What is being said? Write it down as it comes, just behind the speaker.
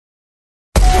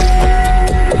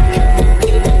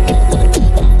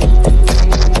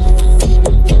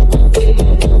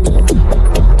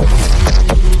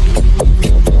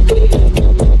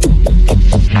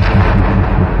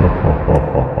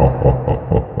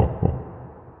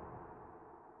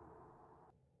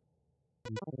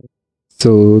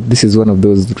So this is one of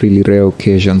those really rare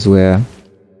occasions where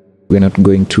we're not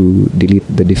going to delete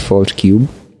the default cube.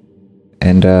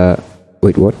 And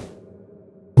wait, what?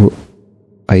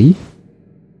 I?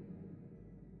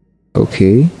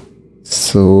 Okay,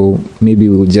 so maybe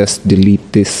we'll just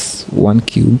delete this one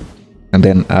cube and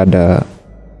then add a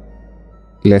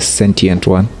less sentient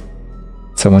one.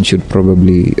 Someone should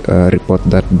probably report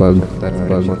that bug.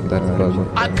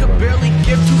 I could barely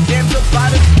give two damns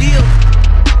about a deal.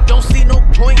 Don't see no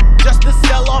point just to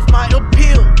sell off my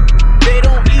appeal. They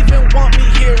don't even want me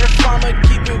here if I'ma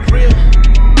keep it real.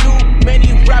 Too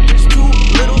many rappers, too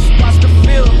little spots to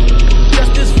fill.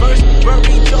 Just this verse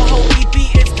buried your whole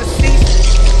EP, it's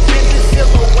deceased. Been the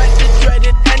silhouette, the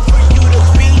dreaded end for you to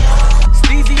be.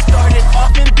 Steezy started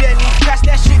off and then he passed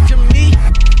that shit to me.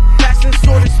 Passing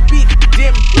so to speak,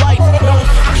 dim light, no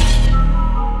street.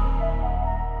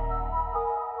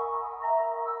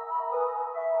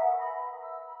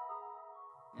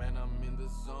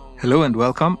 Hello and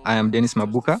welcome, I am Dennis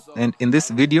Mabuka, and in this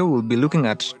video we'll be looking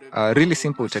at really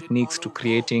simple techniques to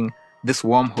creating this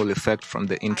wormhole effect from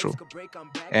the intro.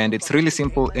 And it's really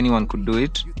simple, anyone could do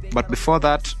it. But before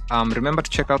that, remember to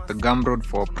check out the Gumroad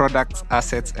for products,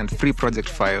 assets and free project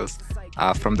files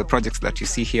from the projects that you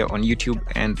see here on YouTube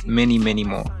and many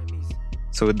more.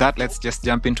 So with that, let's just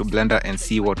jump into Blender and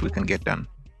see what we can get done.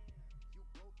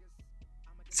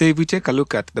 So if we take a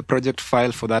look at the project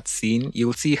file for that scene,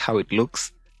 you'll see how it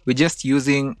looks. We're just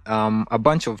using a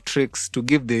bunch of tricks to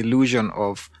give the illusion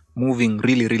of moving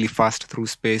really fast through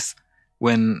space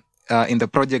when in the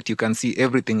project you can see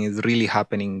everything is really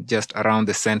happening just around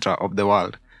the center of the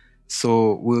world.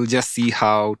 So we'll just see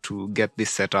how to get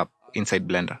this set up inside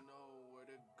Blender.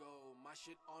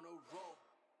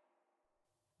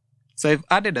 So I've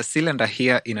added a cylinder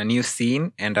here in a new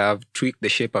scene and I've tweaked the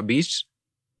shape a bit.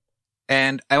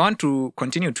 And I want to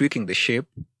continue tweaking the shape.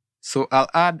 So I'll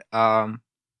add a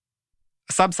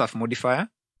subsurf modifier,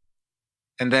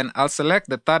 and then I'll select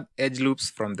the third edge loops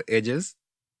from the edges,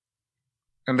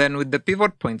 and then with the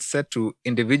pivot point set to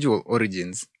individual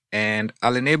origins, and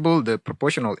I'll enable the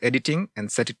proportional editing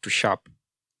and set it to sharp.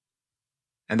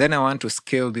 And then I want to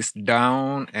scale this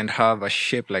down and have a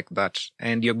shape like that,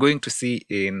 and you're going to see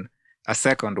in a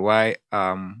second why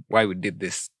we did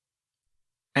this.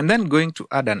 I'm then going to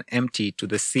add an empty to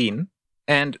the scene.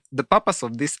 And the purpose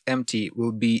of this empty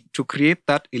will be to create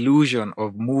that illusion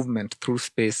of movement through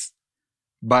space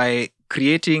by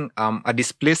creating a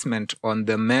displacement on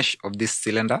the mesh of this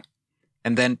cylinder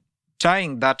and then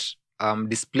tying that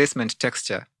displacement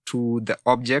texture to the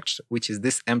object, which is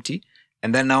this empty,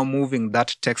 and then now moving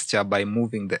that texture by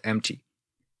moving the empty,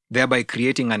 thereby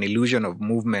creating an illusion of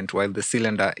movement while the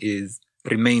cylinder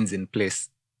remains in place.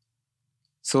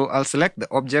 So I'll select the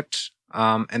object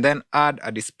and then add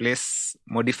a displace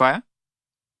modifier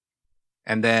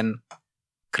and then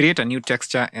create a new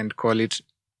texture and call it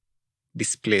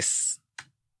displace.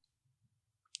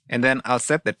 And then I'll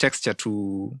set the texture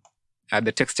to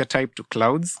the texture type to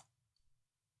clouds,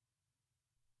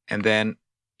 and then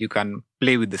you can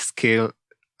play with the scale,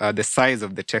 the size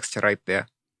of the texture right there.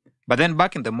 But then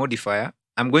back in the modifier,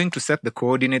 I'm going to set the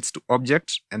coordinates to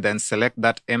object and then select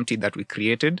that empty that we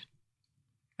created.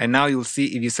 And now you'll see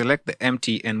if you select the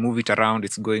empty and move it around,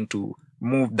 it's going to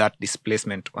move that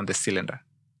displacement on the cylinder.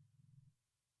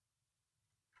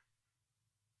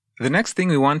 The next thing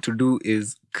we want to do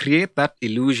is create that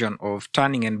illusion of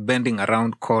turning and bending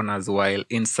around corners while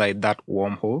inside that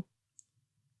wormhole.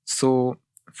 So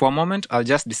for a moment, I'll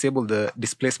just disable the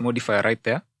displace modifier right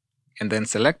there and then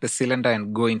select the cylinder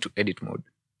and go into edit mode.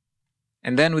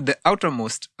 And then with the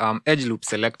outermost edge loop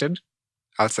selected,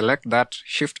 I'll select that,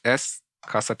 Shift S,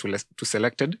 cursor to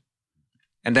selected,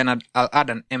 and then I'll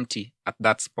add an empty at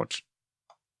that spot.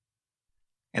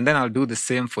 And then I'll do the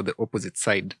same for the opposite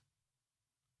side.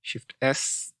 Shift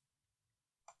S,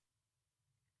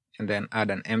 and then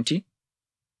add an empty.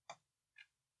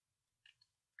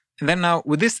 And then now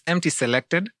with this empty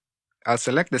selected, I'll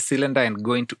select the cylinder and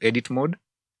go into edit mode.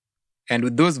 And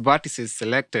with those vertices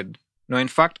selected, no, in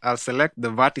fact, I'll select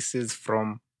the vertices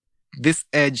from this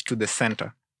edge to the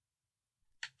center.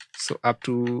 So up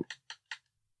to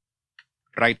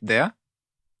right there.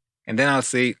 And then I'll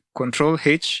say Control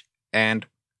H and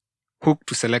hook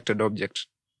to selected object.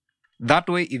 That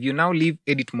way, if you now leave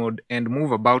edit mode and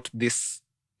move about this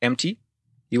empty,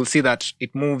 you'll see that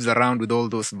it moves around with all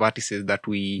those vertices that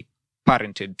we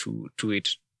parented to it.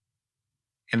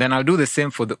 And then I'll do the same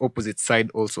for the opposite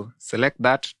side also. Select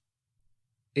that,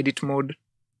 edit mode,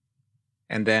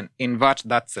 and then invert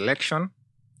that selection,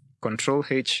 Control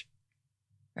H,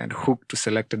 and hook to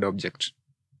selected object.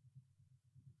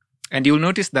 And you'll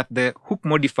notice that the hook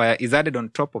modifier is added on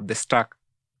top of the stack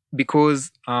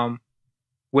because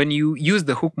when you use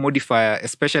the hook modifier,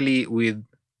 especially with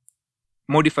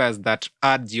modifiers that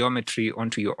add geometry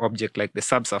onto your object, like the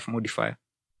subsurf modifier,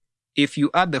 if you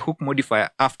add the hook modifier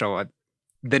afterward,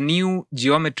 the new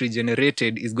geometry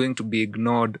generated is going to be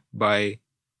ignored by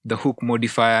the hook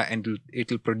modifier and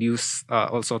it'll produce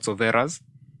all sorts of errors.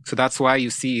 So that's why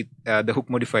you see the hook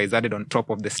modifier is added on top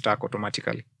of the stack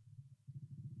automatically.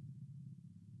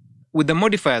 With the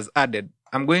modifiers added,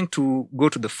 I'm going to go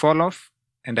to the fall off,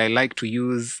 and I like to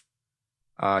use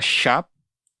sharp.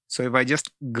 So if I just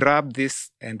grab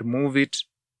this and move it,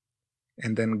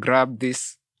 and then grab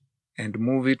this and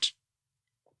move it,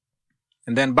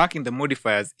 and then back in the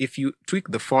modifiers, if you tweak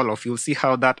the fall off, you'll see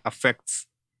how that affects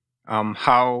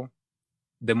how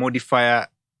the modifier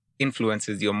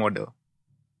influences your model.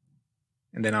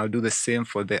 And then I'll do the same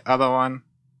for the other one.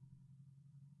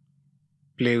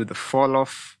 Play with the fall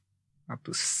off up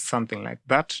to something like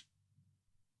that.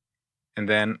 And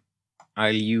then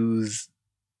I'll use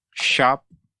sharp,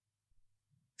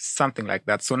 something like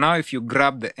that. So now if you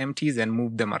grab the empties and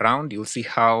move them around, you'll see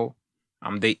how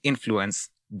they influence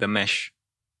the mesh.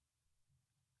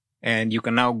 And you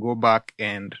can now go back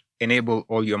and enable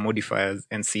all your modifiers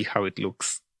and see how it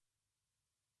looks.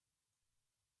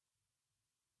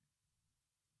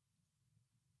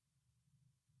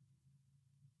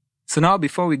 So now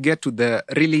before we get to the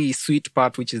really sweet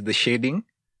part, which is the shading,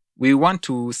 we want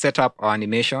to set up our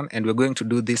animation, and we're going to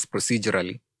do this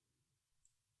procedurally.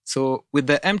 So with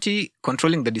the empty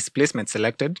controlling the displacement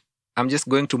selected, I'm just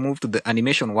going to move to the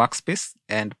animation workspace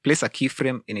and place a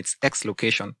keyframe in its X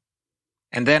location,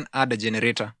 and then add a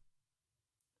generator.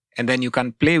 And then you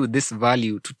can play with this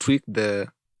value to tweak the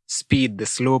speed, the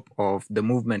slope of the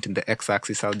movement in the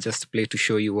X-axis. I'll just play to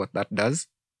show you what that does.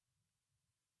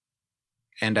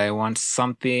 And I want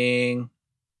something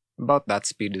about that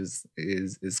speed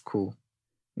is cool.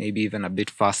 Maybe even a bit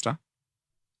faster.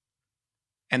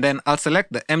 And then I'll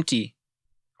select the empty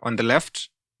on the left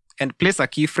and place a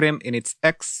keyframe in its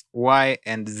X, Y,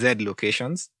 and Z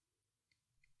locations.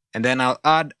 And then I'll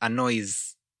add a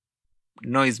noise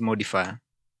modifier.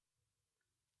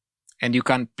 And you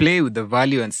can play with the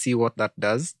value and see what that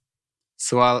does.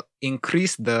 So I'll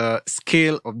increase the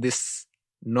scale of this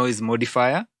noise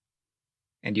modifier,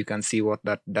 and you can see what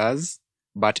that does.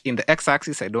 But in the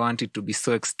X-axis, I don't want it to be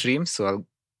so extreme, so I'll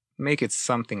make it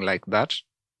something like that.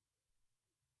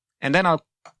 And then I'll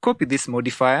copy this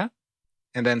modifier,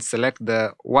 and then select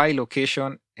the Y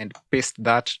location and paste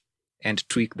that and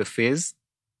tweak the phase.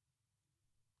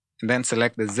 And then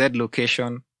select the Z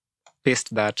location,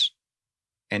 paste that,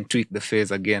 and tweak the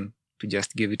phase again to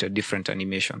just give it a different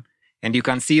animation. And you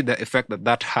can see the effect that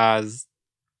that has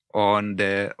on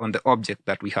the object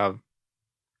that we have.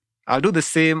 I'll do the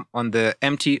same on the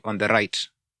empty on the right.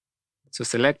 So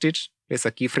select it, place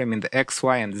a keyframe in the X,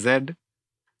 Y, and Z,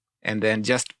 and then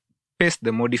just paste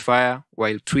the modifier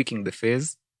while tweaking the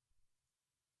phase.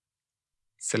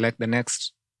 Select the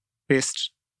next,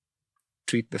 paste,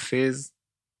 tweak the phase,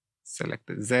 select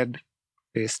the Z,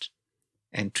 paste,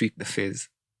 and tweak the phase.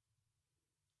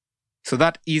 So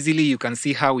that easily you can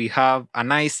see how we have a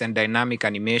nice and dynamic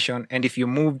animation. And if you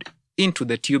moved into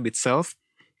the tube itself,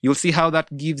 you'll see how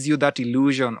that gives you that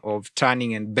illusion of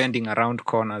turning and bending around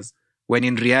corners, when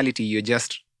in reality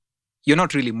you're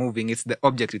not really moving, it's the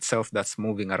object itself that's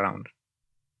moving around.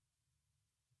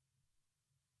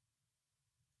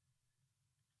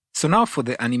 So now for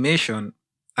the animation,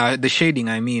 the shading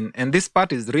I mean, and this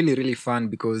part is really, really fun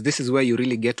because this is where you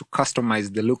really get to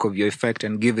customize the look of your effect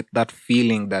and give it that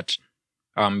feeling that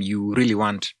you really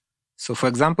want. So for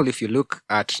example, if you look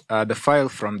at the file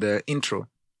from the intro,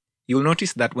 you'll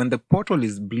notice that when the portal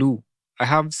is blue, I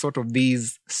have sort of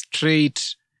these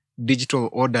straight digital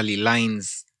orderly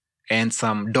lines and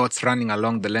some dots running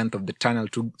along the length of the tunnel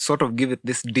to sort of give it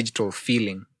this digital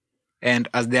feeling. And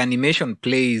as the animation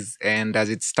plays and as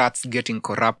it starts getting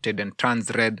corrupted and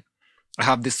turns red, I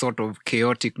have this sort of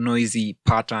chaotic, noisy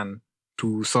pattern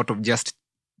to sort of just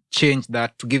change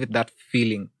that, to give it that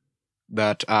feeling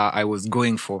that I was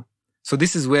going for. So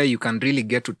this is where you can really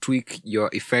get to tweak your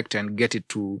effect and get it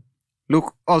to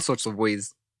look all sorts of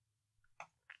ways.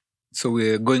 So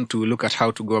we're going to look at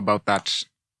how to go about that.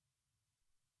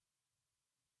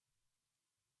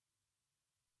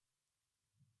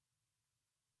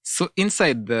 So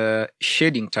inside the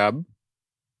shading tab,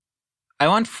 I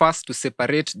want first to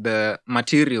separate the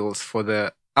materials for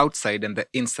the outside and the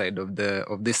inside of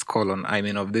this column,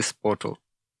 of this portal.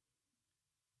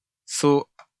 So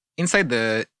inside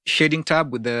the shading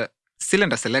tab with the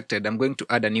cylinder selected, I'm going to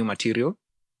add a new material,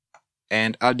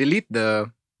 and I'll delete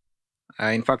the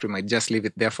In fact, we might just leave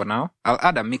it there for now. I'll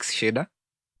add a mix shader.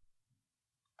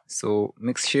 So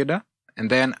mix shader, and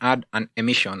then add an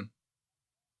emission.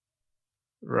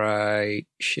 Right,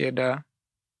 shader,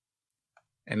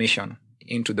 emission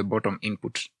into the bottom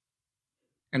input.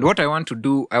 And what I want to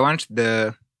do, I want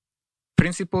the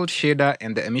principled shader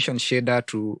and the emission shader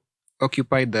to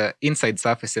occupy the inside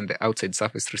surface and the outside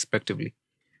surface respectively.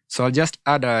 So I'll just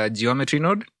add a geometry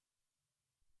node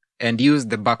and use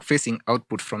the back-facing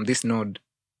output from this node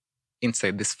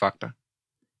inside this factor.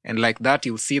 And like that,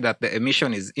 you'll see that the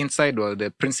emission is inside while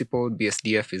the principled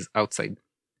BSDF is outside.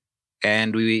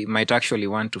 And we might actually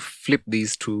want to flip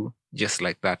these two just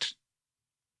like that.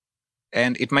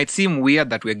 And it might seem weird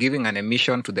that we're giving an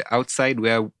emission to the outside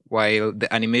while the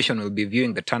animation will be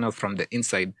viewing the tunnel from the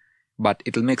inside, but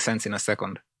it'll make sense in a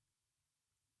second.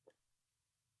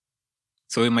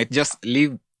 So we might just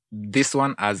leave this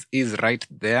one as is right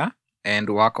there and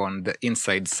work on the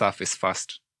inside surface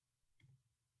first.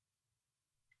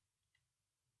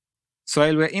 So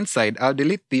while we're inside, I'll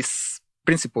delete this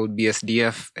principled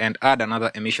BSDF and add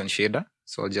another emission shader.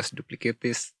 So I'll just duplicate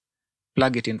this,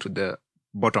 plug it into the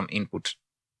bottom input.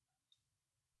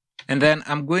 And then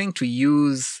I'm going to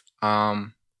use a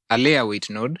layer weight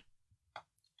node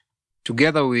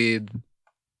together with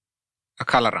a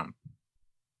color ramp.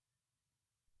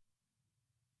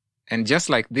 And just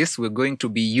like this, we're going to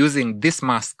be using this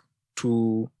mask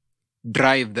to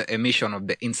drive the emission of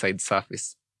the inside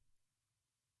surface.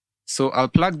 So I'll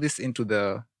plug this into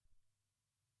the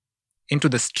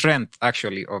strength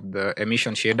actually of the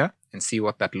emission shader and see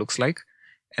what that looks like.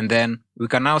 And then we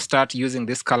can now start using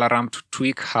this color ramp to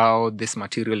tweak how this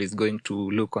material is going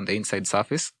to look on the inside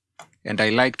surface. And I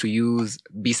like to use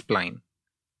B-spline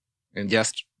and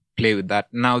just play with that.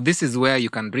 Now this is where you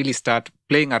can really start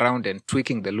playing around and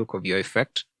tweaking the look of your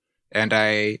effect. And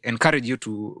I encourage you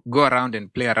to go around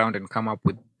and play around and come up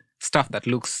with stuff that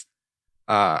looks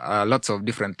lots of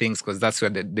different things, because that's where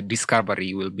the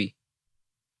discovery will be.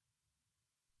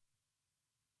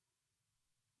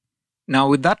 Now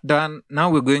with that done, now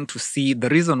we're going to see the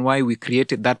reason why we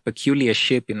created that peculiar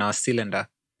shape in our cylinder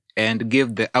and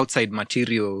give the outside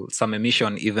material some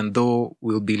emission, even though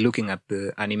we'll be looking at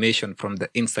the animation from the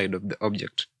inside of the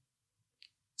object.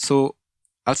 So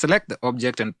I'll select the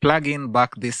object and plug in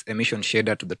back this emission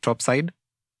shader to the top side.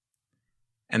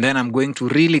 And then I'm going to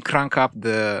really crank up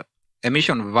the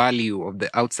emission value of the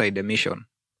outside emission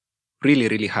really,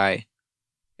 really high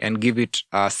and give it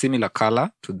a similar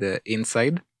color to the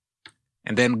inside.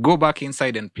 And then go back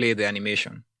inside and play the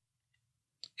animation.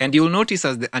 And you'll notice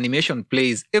as the animation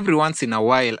plays, every once in a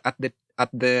while at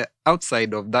the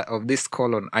outside of this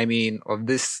column, of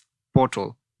this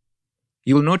portal,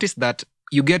 you'll notice that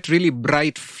you get really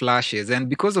bright flashes. And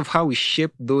because of how we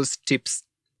shape those tips,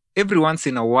 every once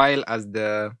in a while as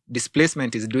the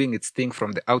displacement is doing its thing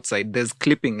from the outside, there's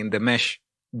clipping in the mesh.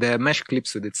 The mesh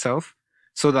clips with itself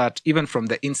so that even from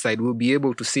the inside, we'll be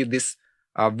able to see this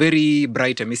very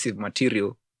bright emissive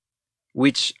material,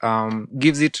 which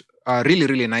gives it a really,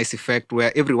 really nice effect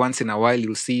where every once in a while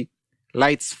you'll see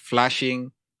lights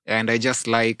flashing, and I just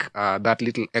like that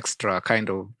little extra kind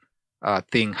of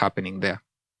thing happening there.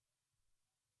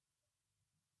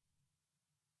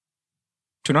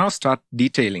 To now start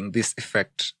detailing this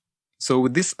effect, so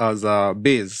with this as a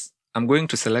base, I'm going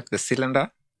to select the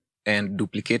cylinder and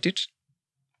duplicate it.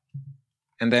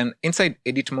 And then inside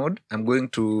edit mode, I'm going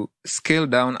to scale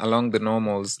down along the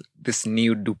normals this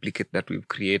new duplicate that we've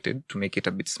created to make it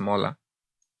a bit smaller.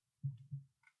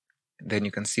 And then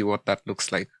you can see what that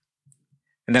looks like.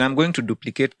 And then I'm going to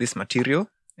duplicate this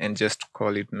material and just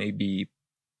call it maybe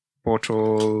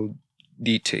portal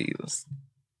details.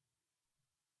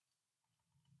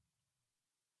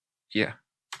 Yeah.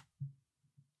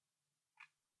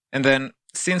 And then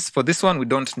since for this one we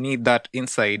don't need that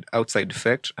inside-outside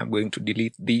effect, I'm going to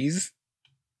delete these.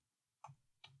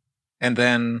 And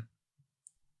then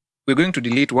we're going to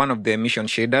delete one of the emission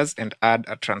shaders and add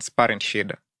a transparent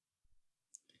shader.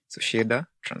 So shader,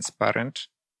 transparent.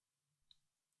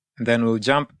 And then we'll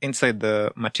jump inside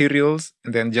the materials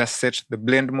and then just set the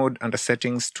blend mode under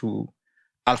settings to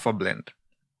alpha blend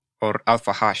or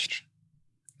alpha hashed.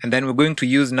 And then we're going to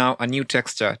use now a new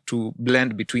texture to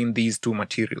blend between these two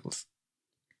materials.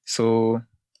 So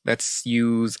let's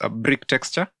use a brick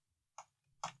texture.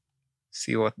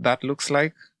 See what that looks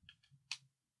like.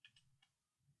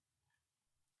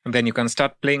 And then you can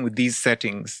start playing with these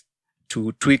settings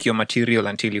to tweak your material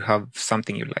until you have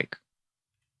something you like.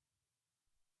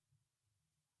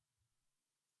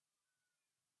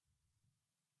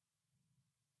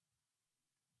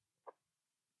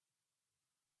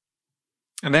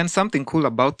 And then something cool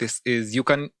about this is you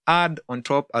can add on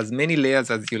top as many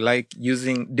layers as you like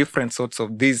using different sorts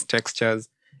of these textures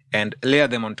and layer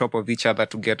them on top of each other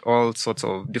to get all sorts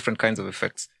of different kinds of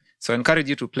effects. So I encourage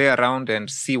you to play around and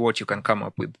see what you can come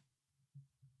up with.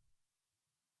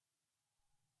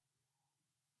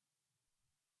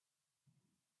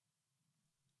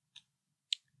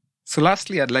 So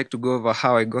lastly, I'd like to go over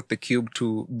how I got the cube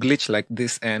to glitch like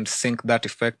this and sync that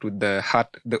effect with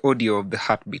the audio of the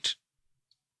heartbeat.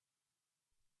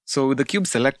 So with the cube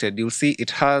selected, you'll see it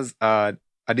has a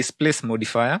displace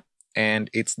modifier, and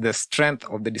it's the strength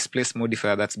of the displace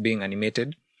modifier that's being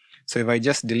animated. So if I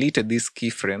just deleted these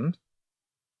keyframes,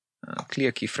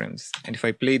 clear keyframes, and if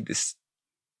I play this,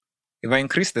 if I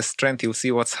increase the strength, you'll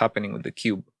see what's happening with the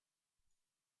cube.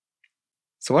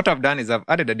 So what I've done is I've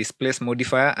added a displace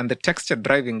modifier, and the texture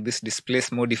driving this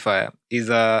displace modifier is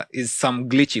some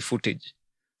glitchy footage.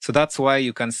 So that's why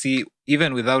you can see,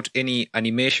 even without any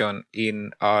animation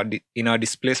in our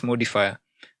displace modifier,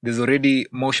 there's already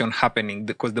motion happening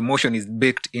because the motion is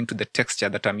baked into the texture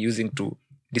that I'm using to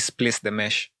displace the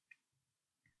mesh.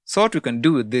 So what we can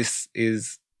do with this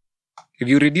is, if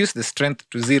you reduce the strength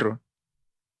to 0,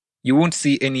 you won't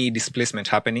see any displacement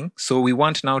happening. So we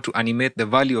want now to animate the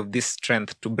value of this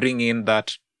strength to bring in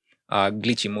that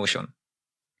glitchy motion.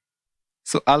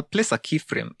 So I'll place a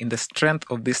keyframe in the strength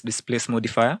of this displace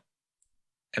modifier.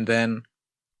 And then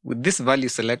with this value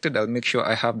selected, I'll make sure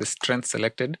I have the strength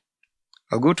selected.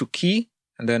 I'll go to key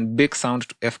and then bake sound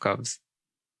to F curves.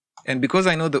 And because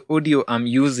I know the audio I'm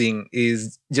using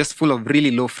is just full of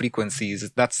really low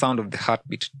frequencies, that sound of the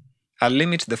heartbeat, I'll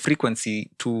limit the frequency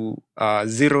to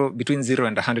between 0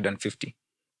 and 150,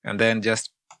 and then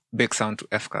just bake sound to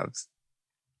F curves.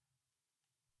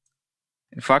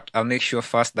 In fact, I'll make sure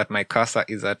first that my cursor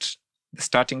is at the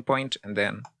starting point, and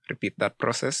then repeat that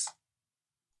process.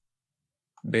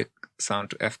 Bake sound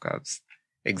to F curves.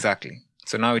 Exactly.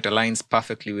 So now it aligns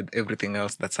perfectly with everything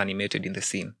else that's animated in the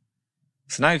scene.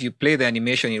 So now if you play the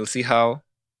animation, you'll see how,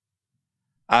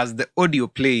 as the audio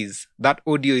plays, that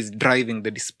audio is driving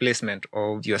the displacement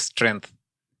of your strength.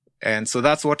 And so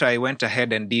that's what I went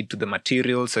ahead and did to the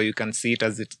material. So you can see it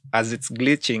as it's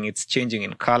glitching, it's changing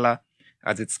in color.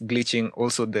 As it's glitching,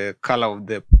 also the color of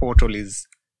the portal is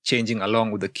changing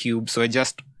along with the cube. So I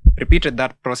just repeated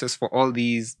that process for all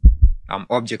these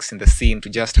objects in the scene to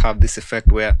just have this effect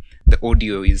where the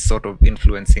audio is sort of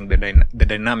influencing the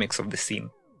dynamics of the scene.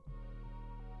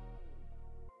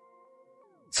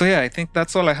 So yeah, I think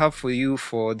that's all I have for you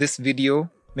for this video.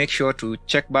 Make sure to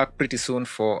check back pretty soon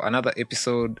for another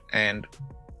episode. And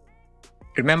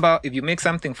remember, if you make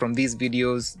something from these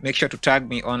videos, make sure to tag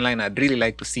me online. I'd really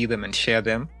like to see them and share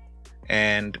them.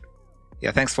 And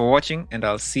yeah, thanks for watching, and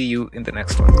I'll see you in the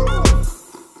next one.